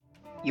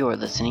You're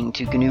listening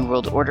to GNU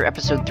World Order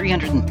episode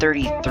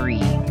 333.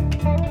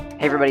 Hey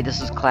everybody,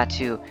 this is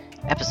Klaatu.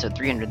 Episode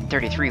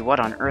 333, what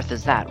on earth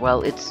is that?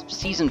 Well, it's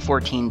season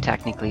 14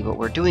 technically, but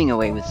we're doing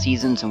away with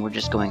seasons and we're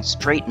just going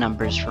straight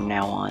numbers from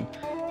now on.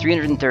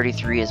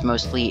 333 is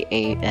mostly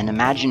an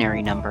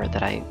imaginary number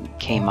that I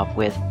came up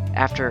with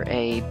after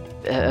a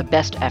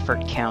best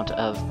effort count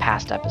of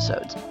past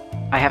episodes.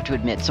 I have to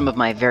admit, some of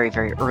my very,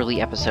 very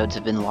early episodes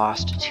have been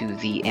lost to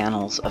the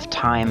annals of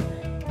time,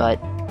 but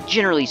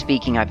generally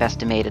speaking, I've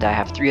estimated I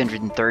have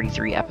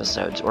 333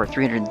 episodes, or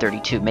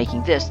 332,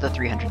 making this the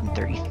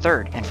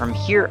 333rd. And from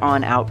here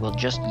on out, we'll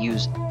just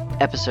use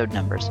episode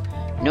numbers.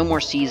 No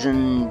more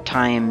season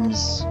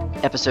times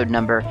episode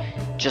number,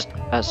 just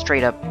a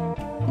straight up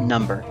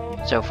number.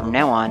 So from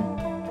now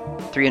on,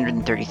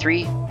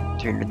 333,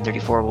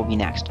 334 will be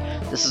next.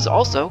 This is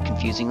also,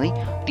 confusingly,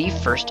 the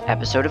first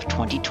episode of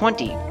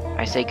 2020.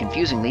 I say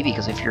confusingly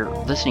because if you're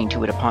listening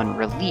to it upon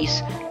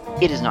release,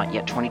 it is not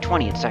yet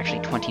 2020, it's actually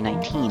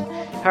 2019.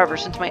 However,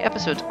 since my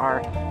episodes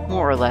are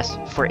more or less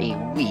for a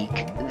week,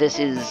 this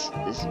is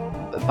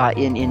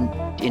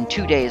in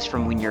 2 days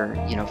from when you're,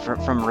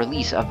 from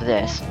release of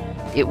this,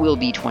 it will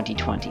be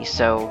 2020.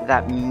 So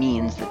that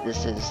means that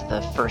this is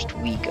the first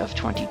week of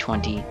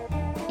 2020,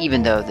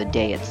 even though the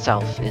day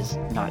itself is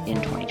not in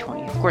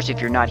 2020. Of course, if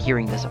you're not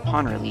hearing this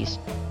upon release,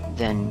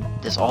 then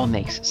this all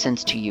makes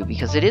sense to you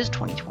because it is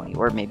 2020,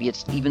 or maybe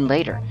it's even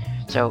later.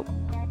 So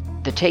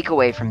the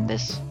takeaway from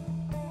this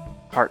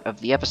part of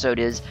the episode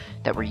is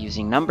that we're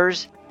using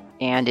numbers,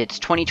 and it's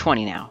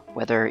 2020 now,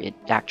 whether it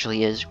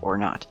actually is or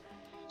not.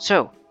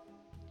 So,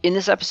 in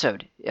this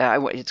episode,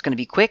 it's going to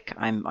be quick.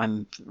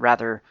 I'm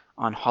rather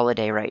on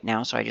holiday right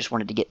now, so I just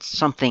wanted to get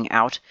something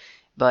out.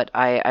 But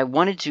I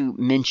wanted to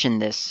mention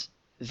this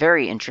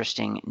very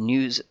interesting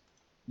news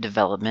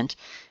development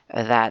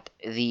that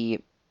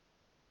the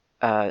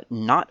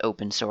not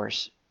open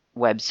source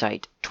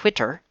website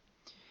Twitter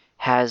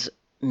has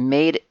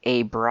made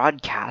a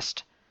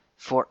broadcast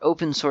for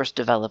open source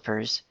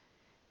developers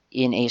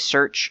in a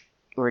search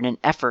or in an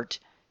effort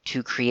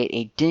to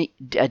create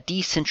a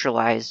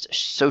decentralized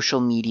social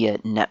media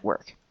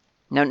network.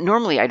 Now,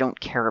 normally I don't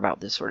care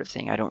about this sort of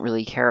thing. I don't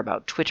really care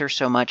about Twitter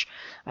so much.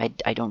 I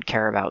don't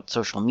care about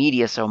social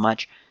media so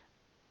much.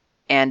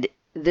 And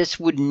this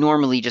would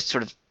normally just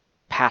sort of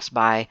pass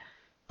by,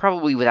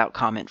 probably without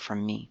comment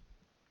from me.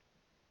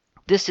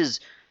 This is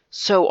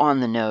so on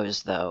the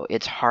nose, though,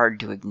 it's hard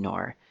to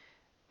ignore.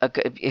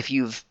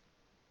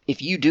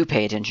 If you do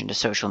pay attention to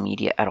social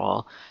media at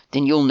all,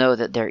 then you'll know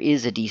that there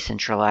is a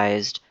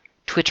decentralized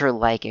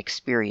Twitter-like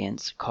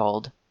experience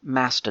called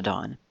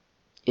Mastodon.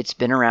 It's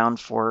been around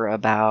for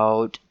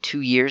about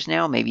 2 years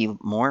now, maybe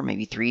more,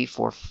 maybe 3,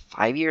 4,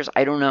 5 years.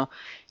 I don't know.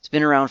 It's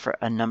been around for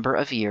some number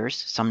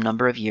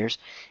of years,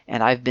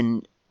 and I've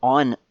been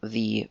on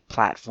the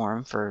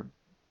platform for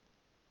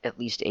at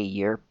least a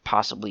year,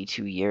 possibly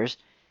 2 years.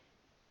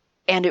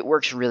 And it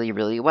works really,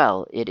 really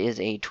well. It is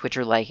a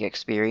Twitter-like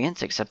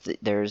experience, except that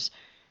there's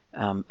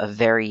a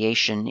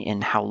variation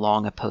in how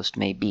long a post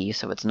may be.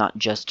 So it's not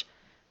just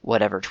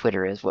whatever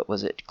Twitter is. What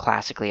was it?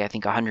 Classically, I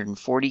think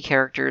 140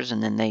 characters,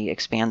 and then they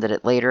expanded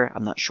it later.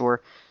 I'm not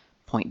sure.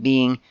 Point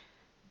being,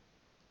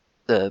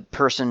 the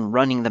person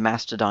running the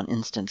Mastodon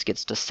instance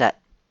gets to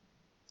set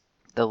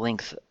the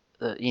length,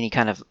 any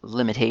kind of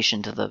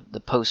limitation to the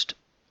post,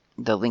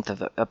 the length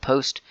of a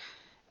post.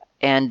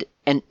 And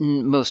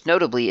most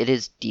notably, it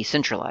is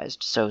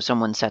decentralized. So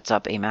someone sets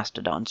up a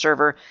Mastodon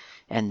server,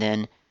 and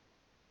then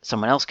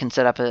someone else can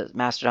set up a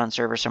Mastodon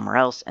server somewhere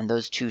else, and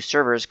those two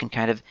servers can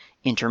kind of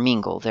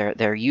intermingle.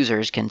 Their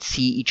users can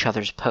see each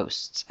other's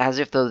posts, as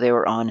if though they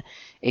were on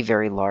a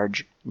very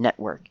large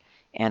network.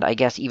 And I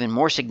guess even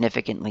more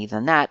significantly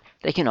than that,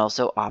 they can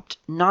also opt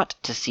not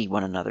to see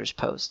one another's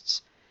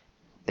posts.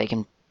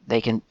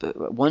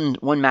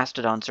 One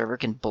Mastodon server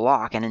can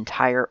block an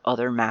entire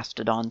other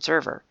Mastodon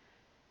server.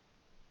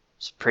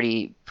 It's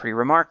pretty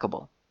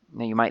remarkable.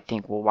 Now you might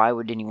think, well, why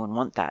would anyone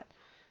want that?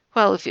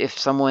 Well,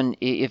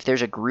 if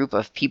there's a group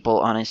of people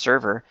on a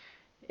server,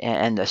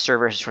 and the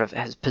server sort of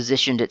has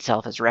positioned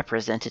itself as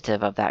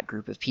representative of that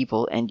group of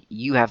people, and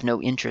you have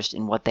no interest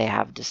in what they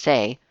have to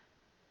say,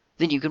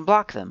 then you can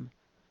block them.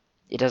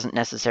 It doesn't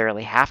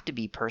necessarily have to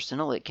be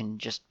personal. It can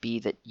just be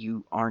that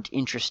you aren't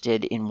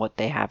interested in what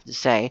they have to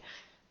say.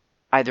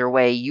 Either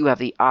way, you have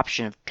the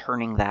option of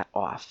turning that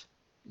off.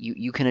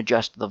 You can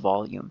adjust the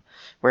volume.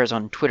 Whereas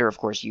on Twitter, of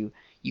course, you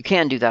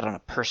can do that on a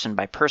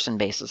person-by-person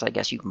basis. I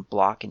guess you can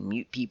block and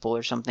mute people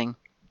or something.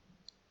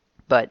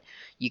 But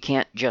you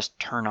can't just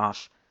turn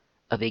off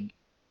a big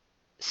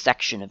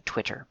section of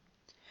Twitter.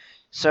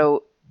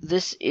 So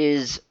this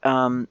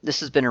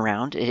has been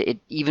around.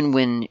 Even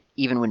when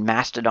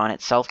Mastodon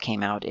itself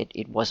came out,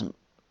 it wasn't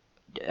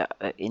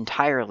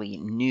entirely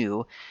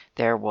new.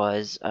 There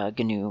was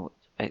GNU,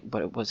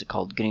 what was it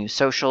called? GNU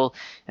Social,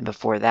 and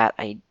before that,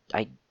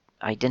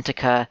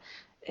 Identica.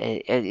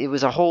 There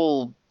was a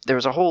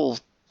whole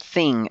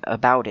thing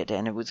about it,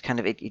 and it was kind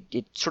of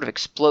it sort of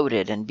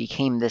exploded and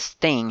became this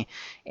thing.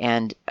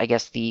 And I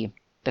guess the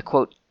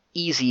quote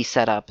easy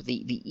setup,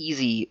 the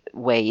easy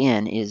way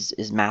in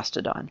is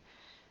Mastodon.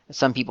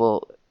 Some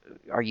people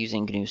are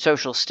using GNU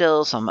Social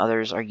still. Some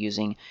others are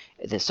using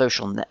the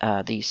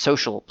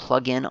social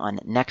plugin on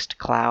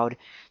Nextcloud.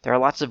 There are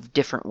lots of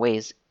different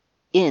ways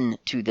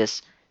into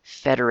this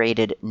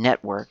federated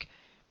network,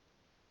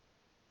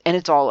 and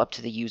it's all up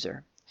to the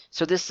user.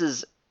 So this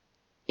is,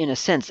 in a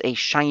sense, a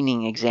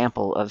shining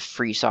example of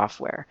free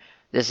software.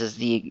 This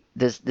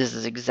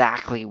is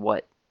exactly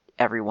what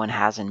everyone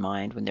has in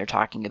mind when they're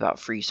talking about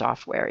free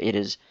software.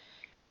 It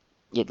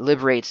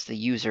liberates the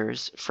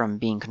users from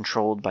being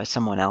controlled by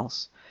someone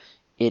else.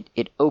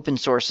 It open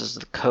sources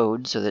the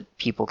code so that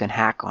people can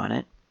hack on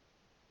it.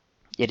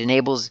 It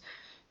enables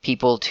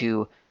people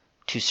to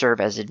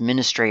serve as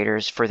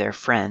administrators for their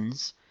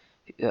friends,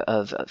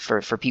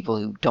 for people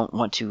who don't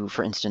want to,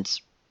 for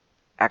instance,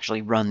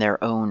 actually run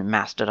their own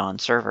Mastodon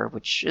server,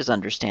 which is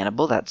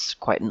understandable. That's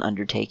quite an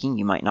undertaking.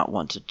 You might not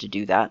want to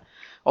do that,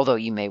 although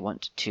you may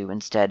want to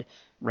instead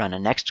run a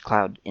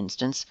Nextcloud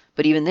instance.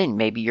 But even then,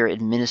 maybe you're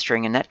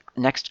administering a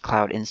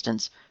Nextcloud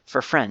instance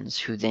for friends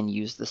who then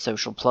use the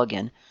social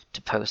plugin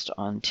to post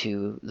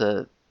onto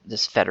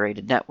this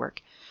federated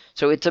network.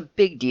 So it's a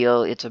big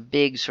deal. It's a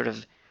big sort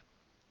of,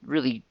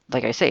 really,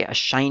 like I say, a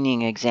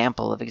shining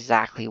example of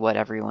exactly what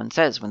everyone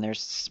says when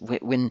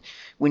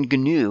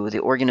GNU,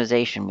 the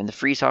organization, when the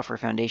Free Software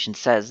Foundation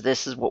says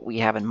this is what we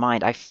have in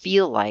mind. I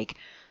feel like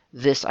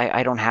this.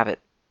 I don't have it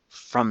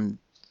from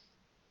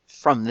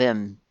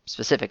them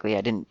specifically.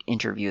 I didn't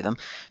interview them,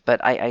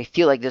 but I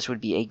feel like this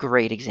would be a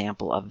great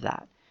example of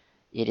that.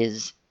 It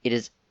is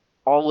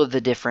all of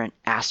the different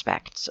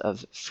aspects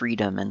of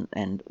freedom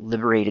and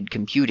liberated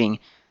computing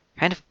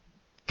kind of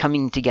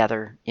coming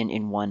together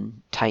in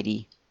one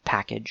tidy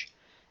package.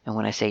 And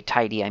when I say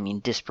tidy, I mean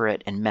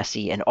disparate and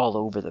messy and all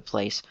over the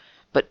place,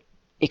 but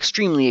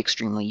extremely,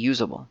 extremely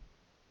usable.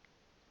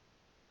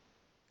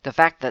 The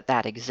fact that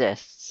that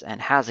exists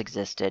and has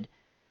existed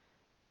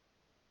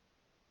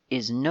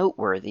is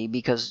noteworthy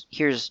because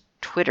here's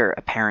Twitter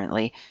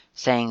apparently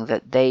saying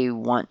that they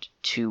want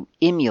to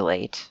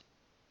emulate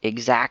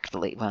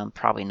exactly, well,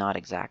 probably not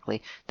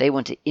exactly, they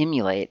want to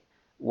emulate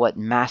what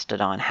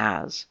Mastodon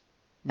has.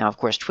 Now, of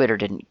course, Twitter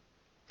didn't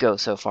go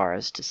so far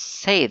as to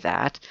say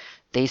that.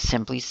 They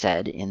simply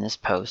said in this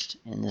post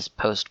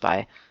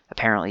by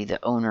apparently the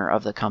owner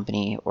of the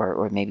company,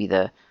 or maybe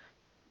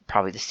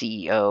probably the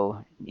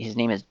CEO, his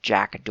name is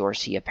Jack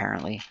Dorsey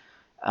apparently,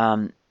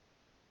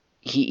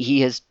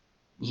 he has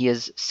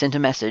sent a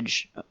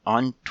message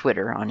on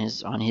Twitter, on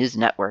his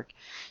network,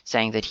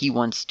 saying that he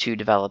wants to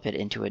develop it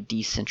into a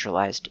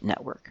decentralized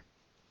network.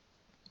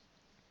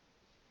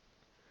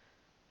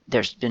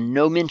 There's been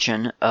no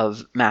mention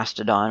of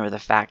Mastodon or the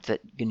fact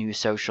that GNU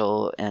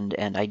Social and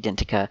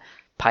Identica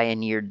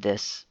pioneered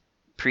this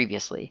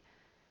previously.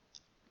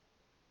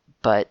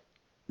 But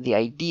the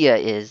idea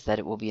is that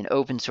it will be an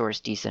open source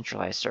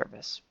decentralized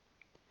service.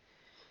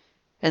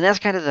 And that's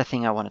kind of the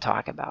thing I want to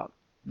talk about,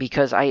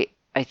 because I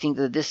think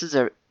that this is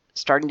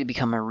starting to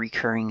become a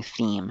recurring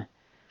theme.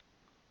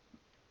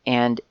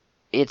 And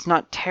it's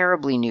not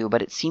terribly new,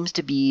 but it seems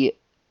to be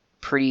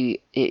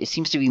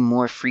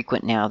more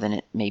frequent now than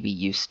it maybe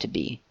used to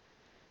be.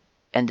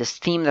 And this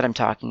theme that I'm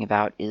talking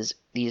about is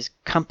these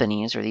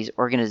companies or these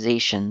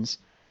organizations,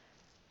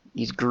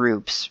 these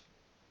groups,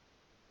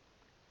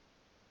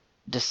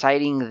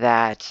 deciding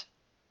that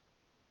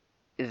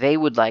they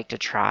would like to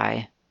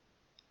try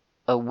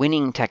a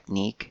winning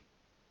technique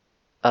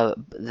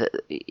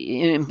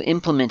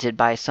implemented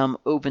by some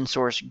open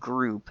source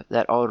group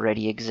that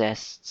already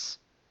exists.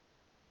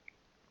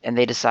 And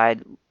they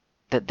decide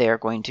that they're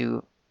going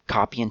to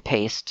copy and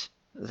paste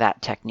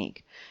that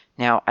technique.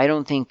 Now, I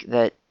don't think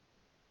that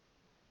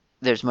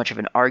there's much of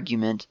an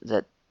argument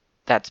that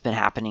that's been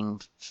happening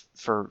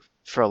for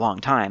a long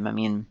time. I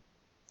mean,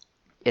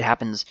 it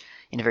happens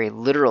in a very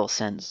literal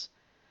sense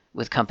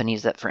with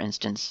companies that, for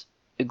instance,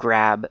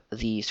 grab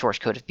the source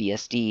code of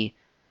BSD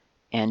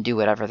and do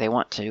whatever they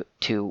want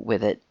to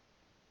with it,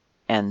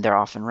 and they're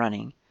off and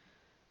running.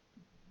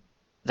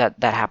 That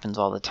happens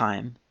all the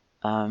time.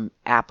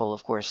 Apple,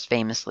 of course,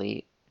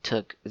 famously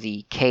took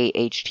the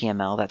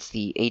KHTML, that's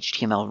the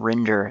HTML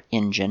render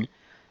engine,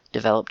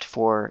 developed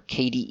for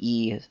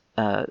KDE,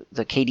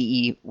 the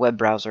KDE web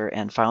browser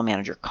and file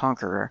manager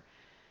Konqueror,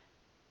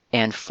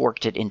 and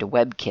forked it into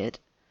WebKit,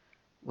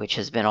 which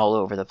has been all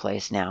over the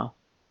place now.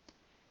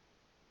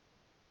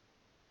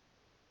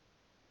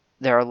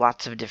 There are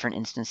lots of different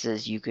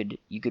instances you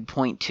could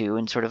point to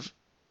and sort of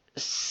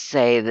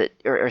say that,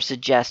 or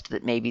suggest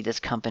that maybe this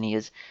company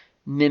is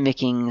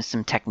mimicking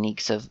some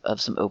techniques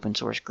of some open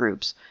source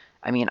groups.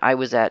 I mean, I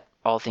was at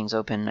All Things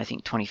Open, I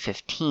think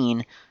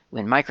 2015,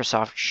 when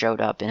Microsoft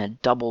showed up in a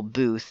double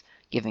booth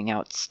giving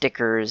out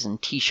stickers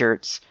and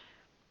t-shirts,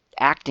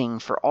 acting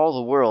for all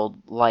the world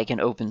like an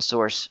open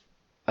source,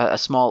 a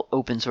small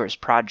open source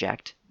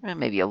project,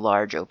 maybe a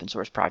large open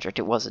source project.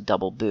 It was a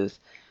double booth.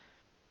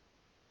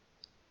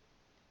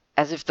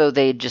 As if though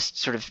they'd just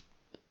sort of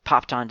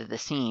popped onto the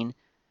scene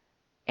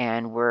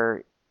and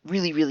were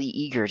really, really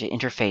eager to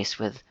interface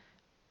with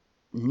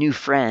new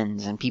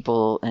friends and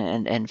people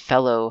and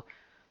fellow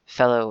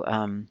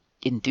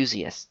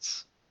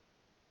enthusiasts.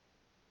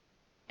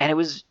 And it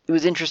was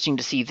interesting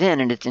to see then,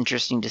 and it's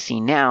interesting to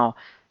see now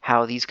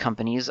how these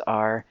companies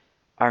are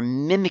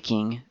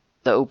mimicking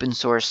the open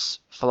source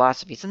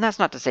philosophies. And that's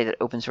not to say that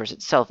open source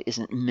itself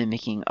isn't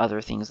mimicking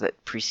other things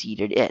that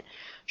preceded it.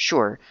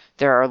 Sure,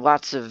 there are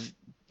lots of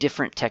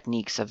different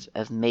techniques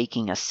of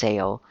making a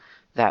sale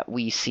that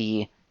we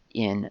see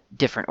in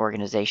different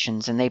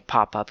organizations, and they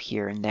pop up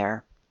here and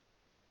there.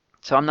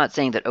 So I'm not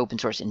saying that open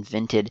source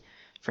invented,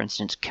 for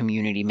instance,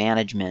 community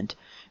management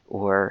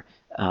or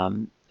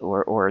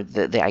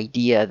the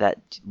idea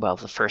that, well,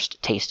 the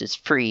first taste is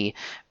free,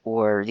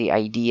 or the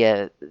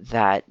idea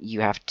that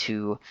you have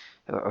to,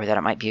 or that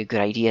it might be a good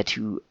idea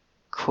to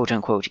quote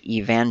unquote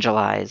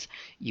evangelize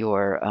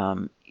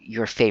your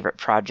favorite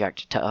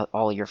project to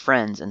all your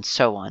friends and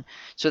so on.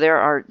 So there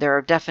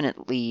are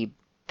definitely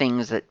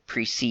things that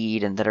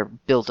precede and that are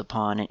built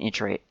upon and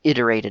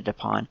iterated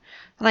upon,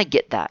 and I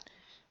get that.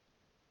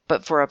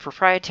 But for a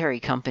proprietary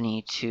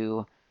company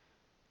to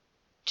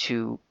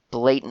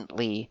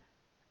blatantly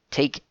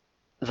take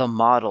the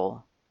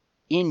model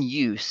in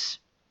use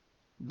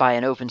by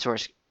an open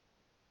source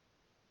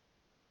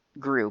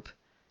group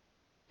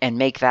and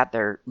make that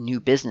their new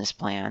business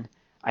plan,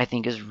 I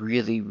think is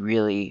really,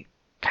 really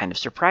kind of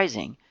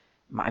surprising.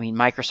 I mean,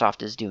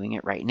 Microsoft is doing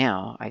it right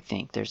now. I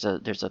think there's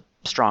a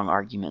strong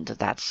argument that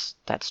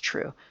that's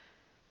true.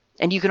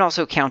 And you can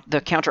also count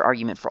the counter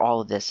argument for all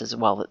of this as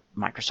well, that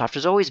Microsoft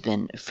has always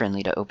been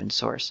friendly to open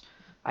source.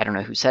 I don't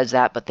know who says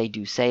that, but they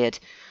do say it.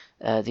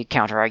 The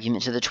counter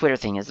argument to the Twitter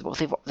thing is, well,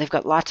 they've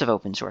got lots of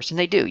open source, and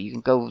they do. You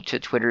can go to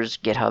Twitter's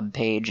GitHub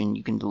page and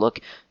you can look.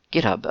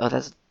 GitHub, oh,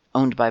 that's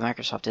owned by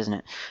Microsoft, isn't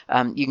it?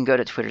 You can go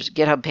to Twitter's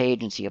GitHub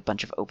page and see a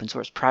bunch of open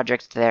source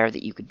projects there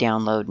that you could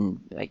download and,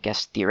 I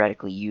guess,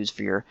 theoretically use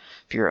for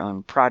your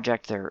own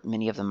project.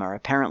 Many of them are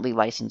apparently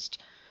licensed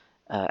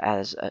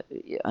as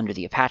under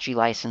the Apache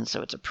license,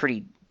 so it's a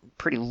pretty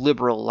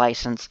liberal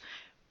license.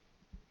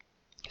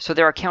 So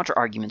there are counter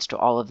arguments to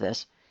all of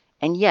this,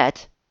 and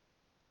yet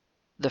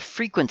the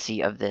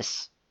frequency of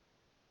this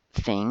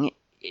thing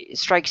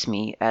strikes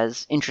me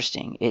as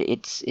interesting.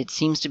 It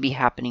seems to be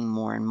happening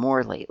more and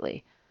more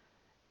lately,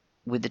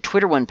 with the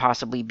Twitter one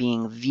possibly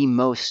being the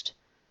most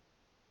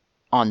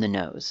on the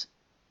nose.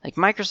 Like,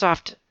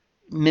 Microsoft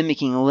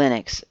mimicking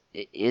Linux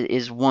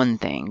is one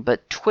thing,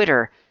 but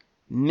Twitter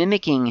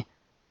mimicking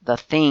the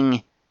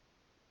thing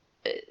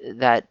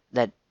that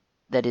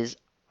is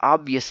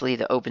obviously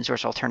the open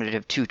source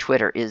alternative to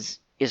Twitter is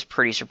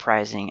pretty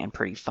surprising and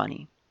pretty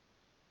funny.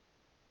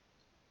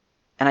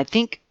 And I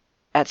think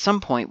at some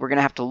point we're going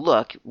to have to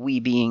look, we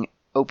being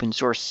open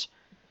source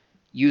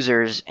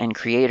users and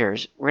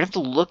creators, we're going to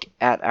have to look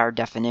at our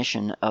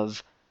definition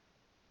of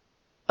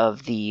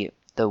the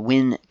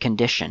win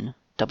condition,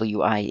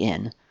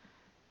 WIN,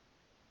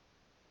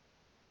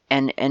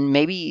 and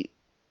maybe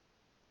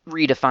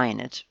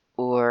redefine it,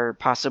 or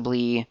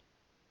possibly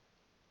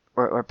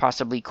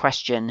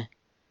question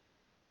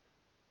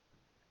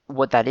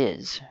what that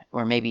is,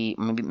 or maybe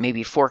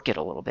fork it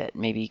a little bit,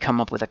 maybe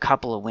come up with a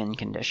couple of win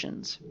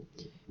conditions.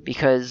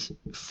 Because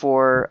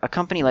for a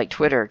company like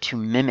Twitter to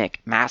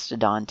mimic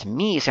Mastodon, to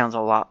me, sounds a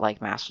lot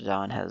like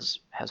Mastodon has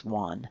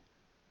won.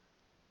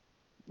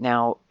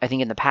 Now, I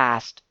think in the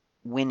past,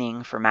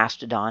 winning for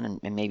Mastodon,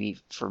 and maybe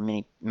for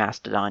many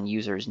Mastodon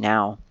users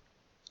now,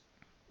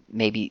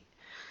 maybe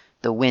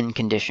the win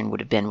condition would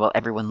have been, well,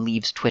 everyone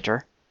leaves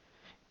Twitter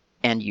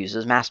and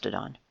uses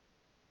Mastodon.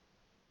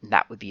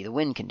 That would be the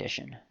win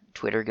condition.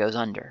 Twitter goes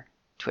under.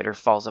 Twitter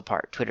falls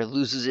apart. Twitter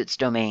loses its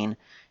domain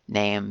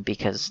name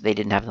because they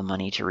didn't have the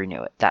money to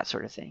renew it. That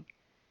sort of thing.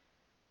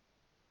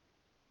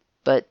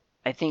 But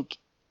I think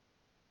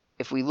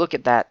if we look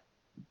at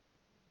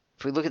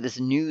this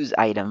news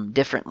item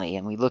differently,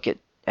 and we look at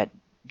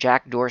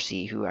Jack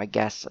Dorsey, who I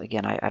guess,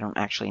 again, I don't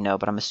actually know,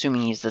 but I'm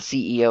assuming he's the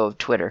CEO of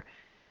Twitter,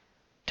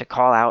 to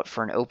call out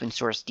for an open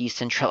source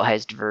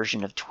decentralized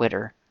version of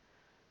Twitter,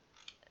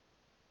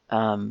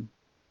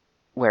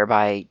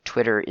 whereby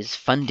Twitter is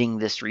funding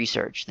this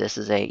research.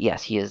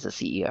 Yes, he is the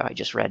CEO. I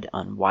just read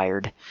on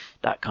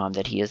Wired.com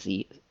that he is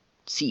the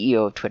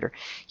CEO of Twitter.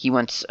 He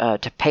wants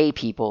to pay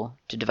people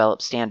to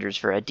develop standards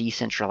for a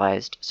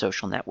decentralized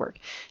social network.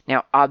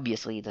 Now,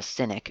 obviously, the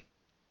cynic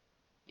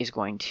is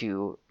going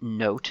to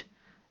note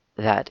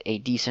that a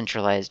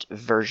decentralized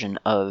version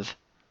of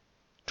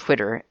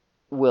Twitter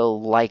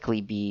will likely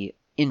be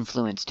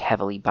influenced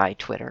heavily by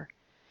Twitter.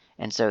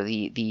 And so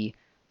the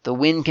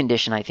win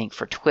condition, I think,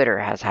 for Twitter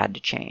has had to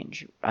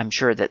change. I'm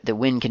sure that the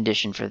win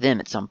condition for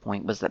them at some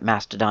point was that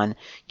Mastodon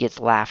gets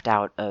laughed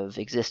out of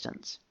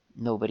existence.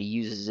 Nobody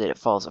uses it, it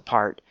falls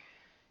apart,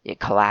 it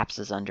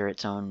collapses under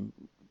its own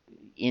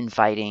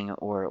infighting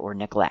or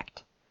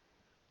neglect.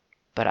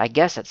 But I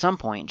guess at some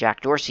point, Jack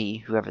Dorsey,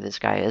 whoever this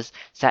guy is,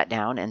 sat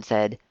down and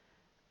said,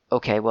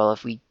 okay, well,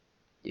 if we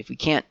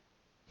can't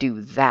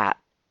do that,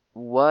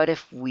 what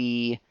if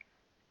we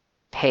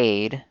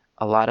paid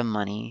a lot of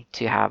money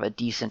to have a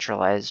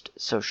decentralized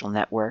social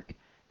network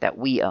that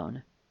we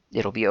own?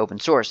 It'll be open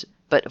source,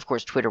 But of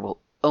course, Twitter will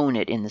own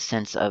it in the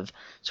sense of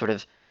sort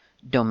of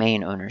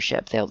domain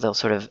ownership. They'll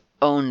sort of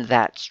own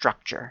that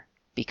structure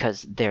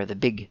because they're the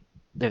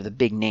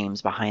big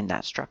names behind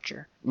that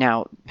structure.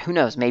 Now, who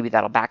knows? Maybe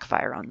that'll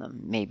backfire on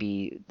them.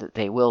 Maybe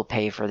they will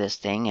pay for this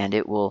thing and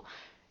it will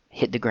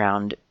hit the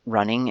ground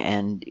running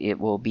and it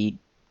will be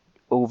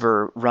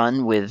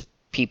overrun with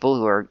people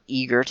who are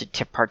eager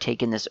to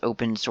partake in this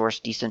open source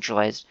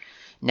decentralized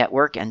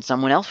network, and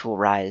someone else will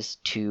rise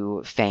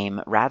to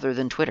fame rather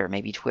than Twitter.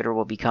 Maybe Twitter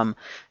will become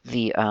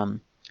the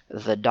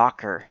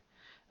Docker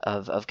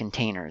of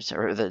containers,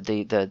 or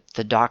the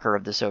Docker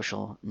of the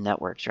social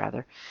networks,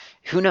 rather.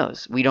 Who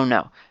knows? We don't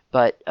know.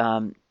 But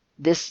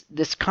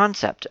this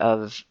concept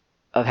of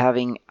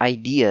having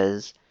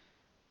ideas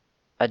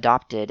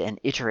adopted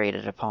and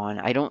iterated upon,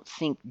 I don't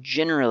think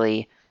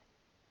generally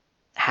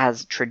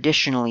has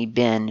traditionally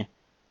been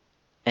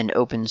an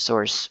open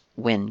source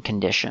win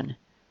condition.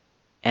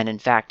 And in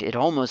fact, it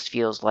almost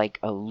feels like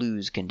a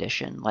lose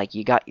condition, like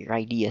you got your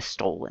idea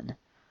stolen.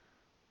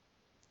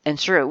 And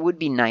sure, it would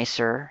be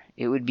nicer.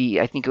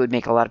 I think it would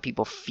make a lot of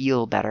people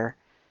feel better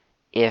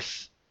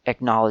if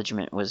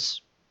acknowledgement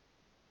was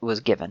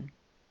given.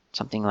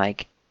 Something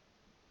like,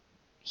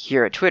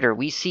 here at Twitter,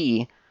 we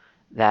see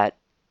that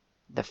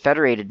the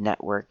federated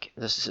network,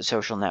 the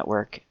social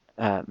network,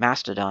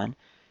 Mastodon,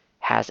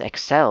 has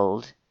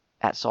excelled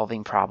at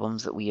solving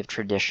problems that we have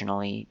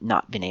traditionally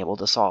not been able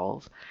to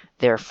solve.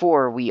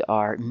 Therefore, we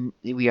are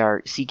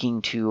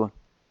seeking to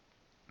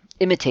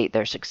imitate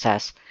their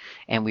success,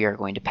 and we are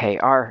going to pay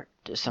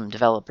some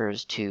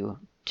developers to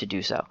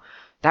do so.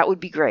 That would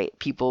be great.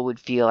 People would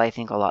feel, I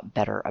think, a lot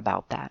better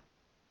about that.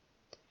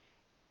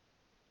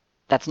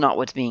 That's not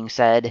what's being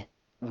said.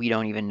 We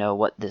don't even know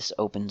what this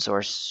open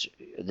source,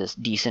 this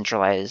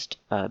decentralized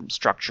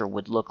structure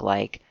would look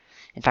like.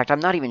 In fact, I'm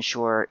not even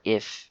sure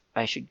if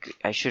I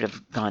should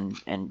have gone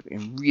and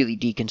really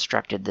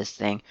deconstructed this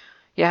thing.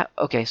 Yeah,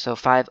 okay, so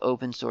 5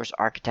 open source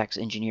architects,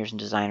 engineers, and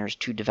designers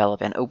to develop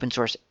an open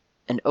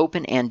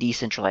and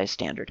decentralized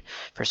standard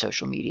for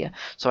social media.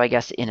 So I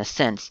guess in a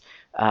sense,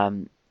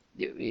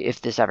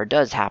 if this ever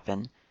does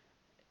happen,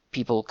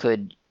 people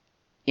could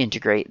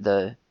integrate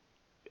the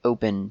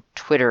open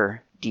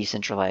Twitter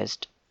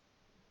decentralized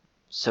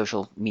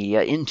social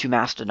media into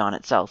Mastodon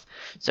itself.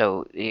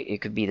 So it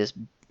could be this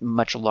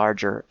much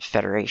larger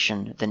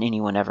federation than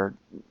anyone ever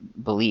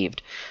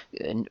believed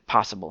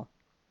possible.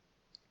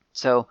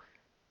 So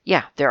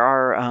yeah, there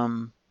are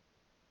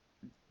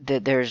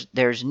there's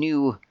a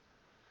new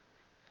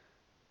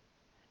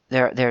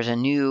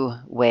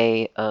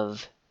way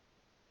of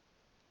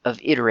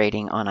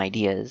iterating on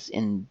ideas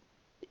in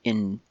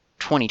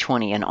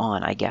 2020 and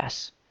on, I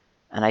guess.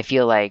 And I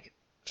feel like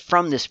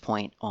from this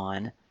point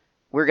on,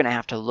 we're going to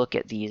have to look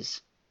at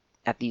these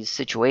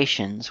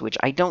situations, which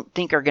I don't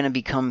think are going to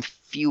become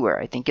fewer.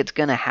 I think it's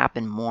going to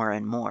happen more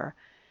and more.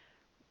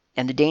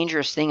 And the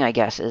dangerous thing, I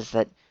guess, is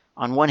that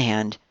on one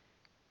hand,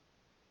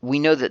 we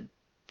know that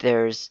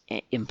there's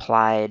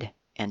implied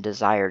and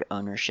desired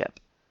ownership.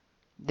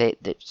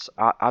 That's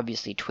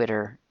obviously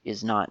Twitter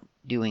is not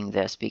doing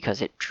this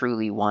because it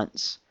truly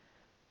wants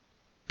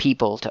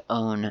people to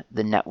own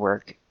the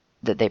network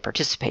that they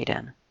participate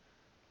in.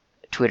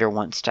 Twitter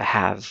wants to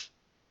have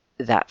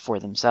that for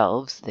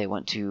themselves. They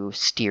want to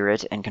steer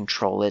it and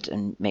control it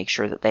and make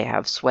sure that they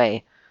have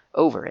sway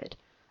over it.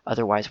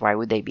 Otherwise, why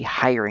would they be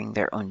hiring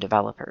their own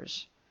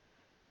developers?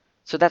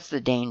 So that's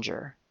the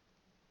danger.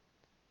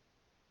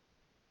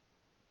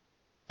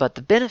 But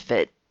the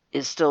benefit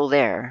is still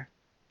there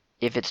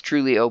if it's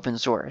truly open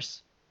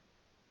source.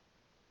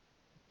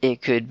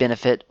 It could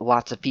benefit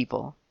lots of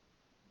people.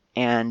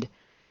 And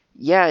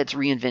yeah, it's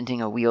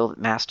reinventing a wheel that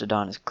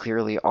Mastodon has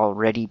clearly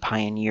already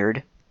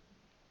pioneered.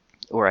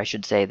 Or I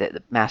should say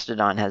that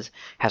Mastodon has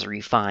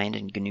refined,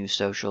 and GNU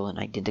Social and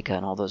Identica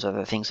and all those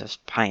other things have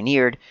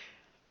pioneered.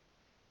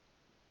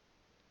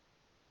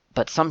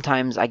 But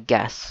sometimes, I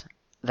guess,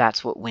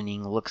 that's what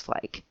winning looks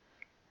like.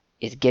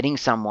 Is getting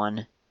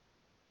someone,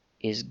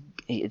 it's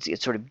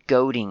sort of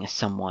goading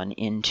someone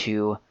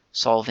into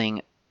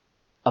solving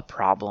a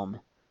problem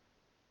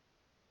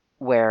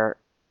whereas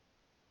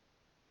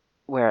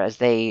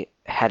they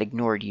had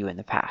ignored you in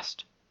the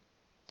past.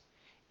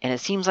 And it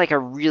seems like a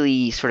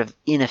really sort of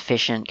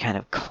inefficient, kind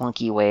of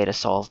clunky way to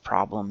solve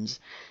problems.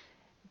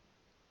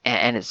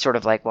 And it's sort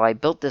of like, well, I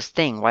built this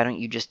thing, why don't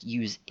you just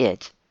use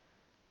it?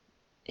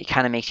 It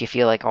kind of makes you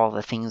feel like all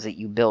the things that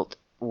you built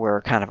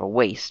were kind of a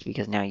waste,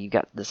 because now you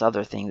got this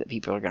other thing that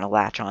people are going to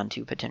latch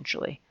onto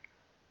potentially.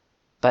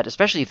 But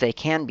especially if they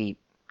can be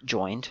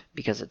joined,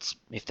 because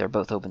if they're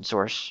both open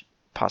source,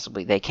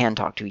 possibly they can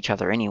talk to each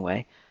other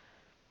anyway,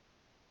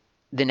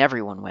 then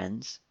everyone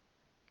wins.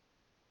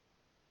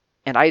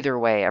 And either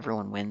way,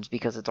 everyone wins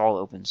because it's all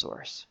open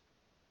source.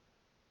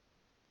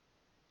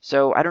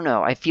 So, I don't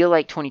know. I feel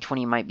like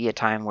 2020 might be a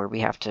time where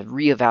we have to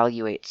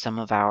reevaluate some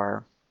of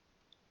our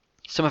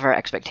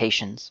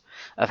expectations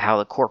of how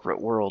the corporate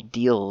world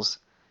deals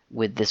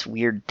with this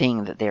weird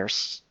thing that they're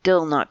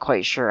still not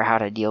quite sure how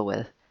to deal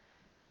with.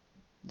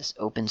 This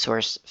open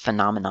source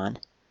phenomenon.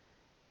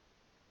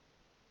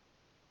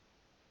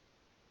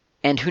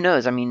 And who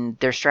knows? I mean,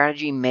 their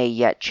strategy may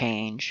yet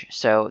change,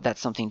 so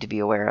that's something to be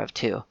aware of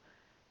too.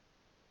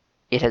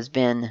 It has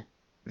been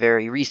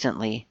very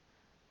recently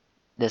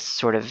this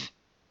sort of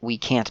we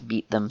can't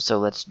beat them, so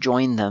let's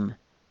join them,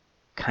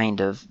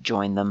 kind of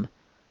join them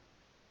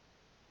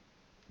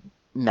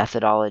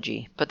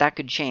methodology. But that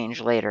could change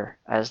later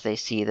as they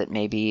see that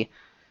maybe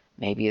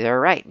they're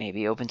right.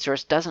 Maybe open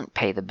source doesn't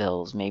pay the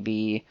bills.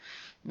 Maybe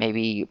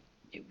being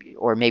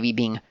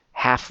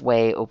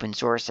halfway open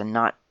source and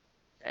not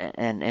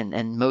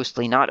and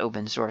mostly not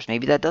open source.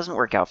 Maybe that doesn't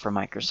work out for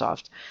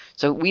Microsoft.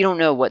 So we don't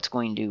know what's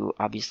going to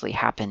obviously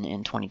happen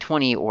in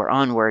 2020 or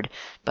onward,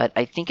 but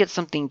I think it's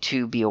something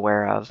to be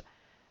aware of.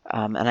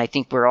 And I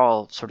think we're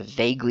all sort of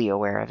vaguely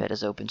aware of it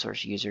as open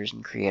source users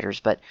and creators,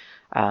 but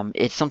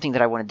it's something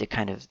that I wanted to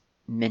kind of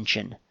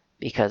mention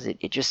because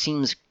it just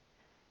seems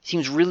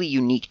really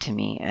unique to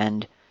me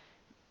and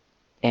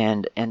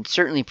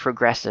certainly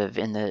progressive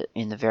in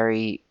the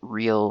very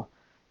real,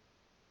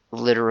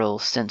 literal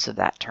sense of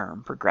that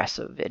term,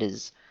 progressive. It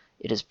is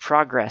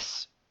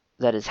progress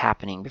that is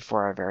happening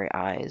before our very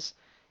eyes.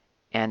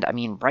 And I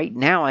mean, right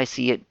now I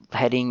see it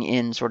heading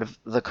in sort of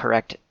the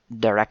correct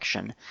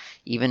direction.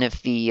 Even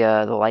if the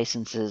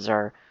licenses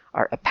are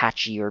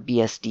Apache or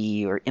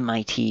BSD or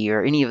MIT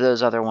or any of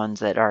those other ones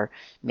that are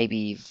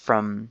maybe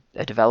from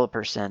a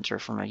developer sense or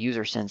from a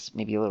user sense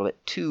maybe a little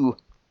bit too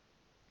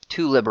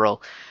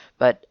liberal.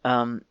 But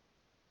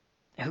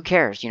who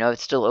cares?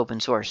 It's still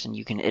open source and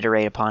you can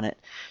iterate upon it.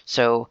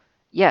 So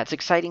yeah, it's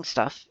exciting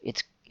stuff.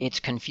 It's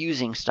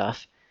confusing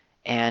stuff,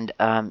 and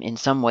in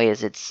some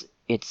ways it's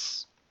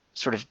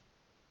sort of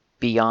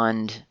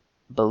beyond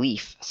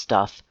belief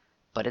stuff,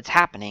 but it's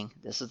happening.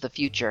 This is the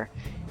future,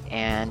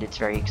 and it's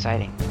very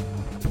exciting.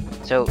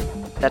 So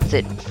that's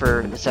it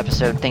for this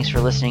episode. Thanks for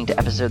listening to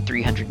episode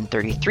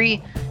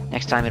 333.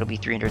 Next time it'll be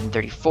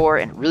 334,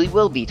 and it really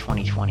will be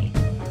 2020.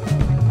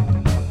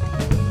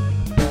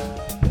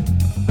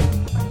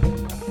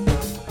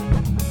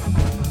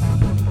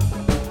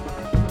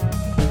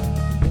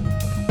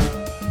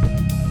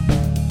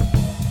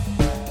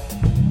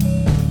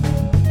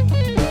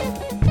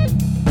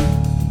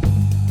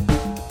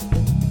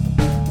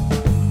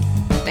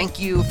 Thank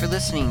you for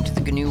listening to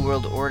the GNU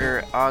World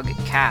Order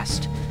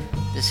Ogcast.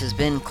 This has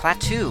been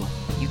Klaatu.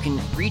 You can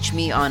reach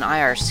me on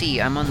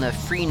IRC. I'm on the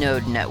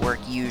Freenode network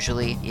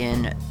usually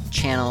in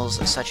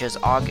channels such as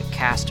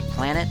Ogcast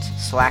Planet,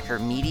 Slacker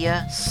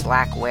Media,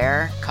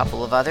 Slackware, a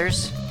couple of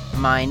others.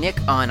 My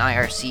nick on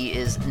IRC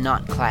is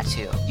not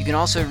Klaatu. You can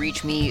also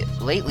reach me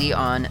lately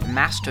on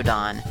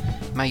Mastodon.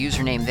 My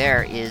username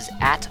there is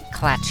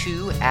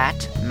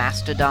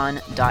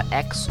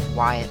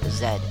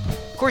 @klaatu@mastodon.xyz.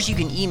 Of course, you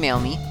can email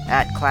me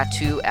at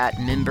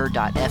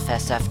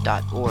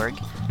klaatu@member.fsf.org.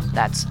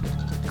 That's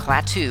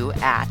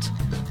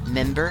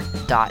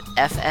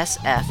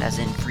klaatu@member.fsf, as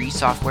in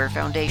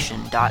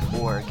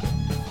freesoftwarefoundation.org.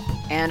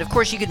 And of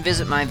course, you can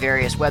visit my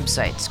various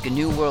websites,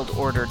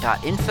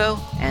 gnuworldorder.info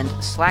and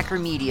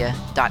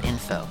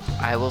slackermedia.info.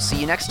 I will see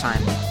you next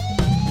time.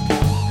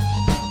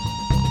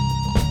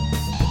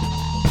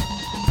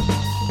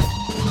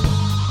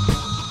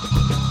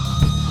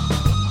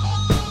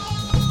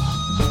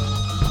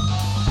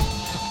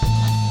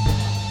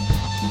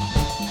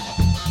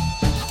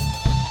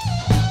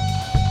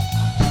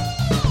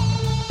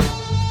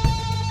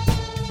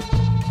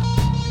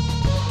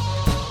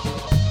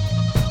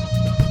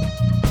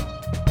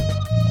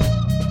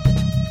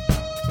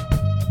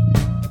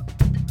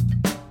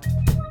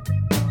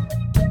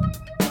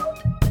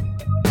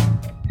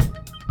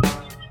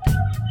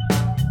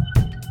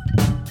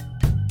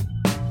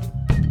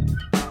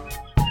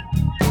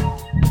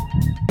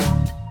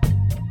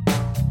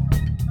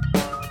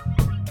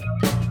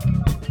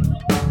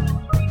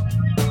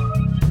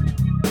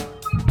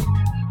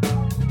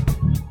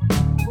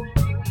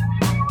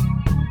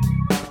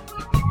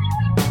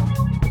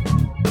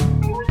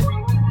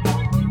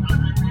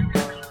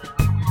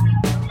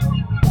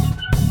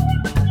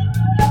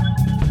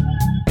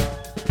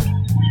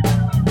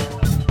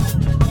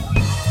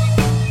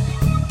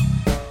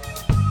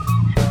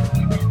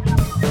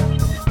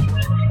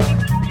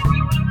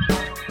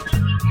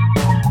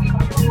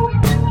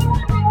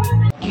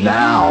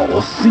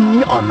 Now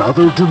see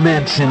another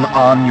dimension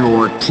on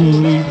your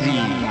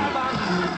TV.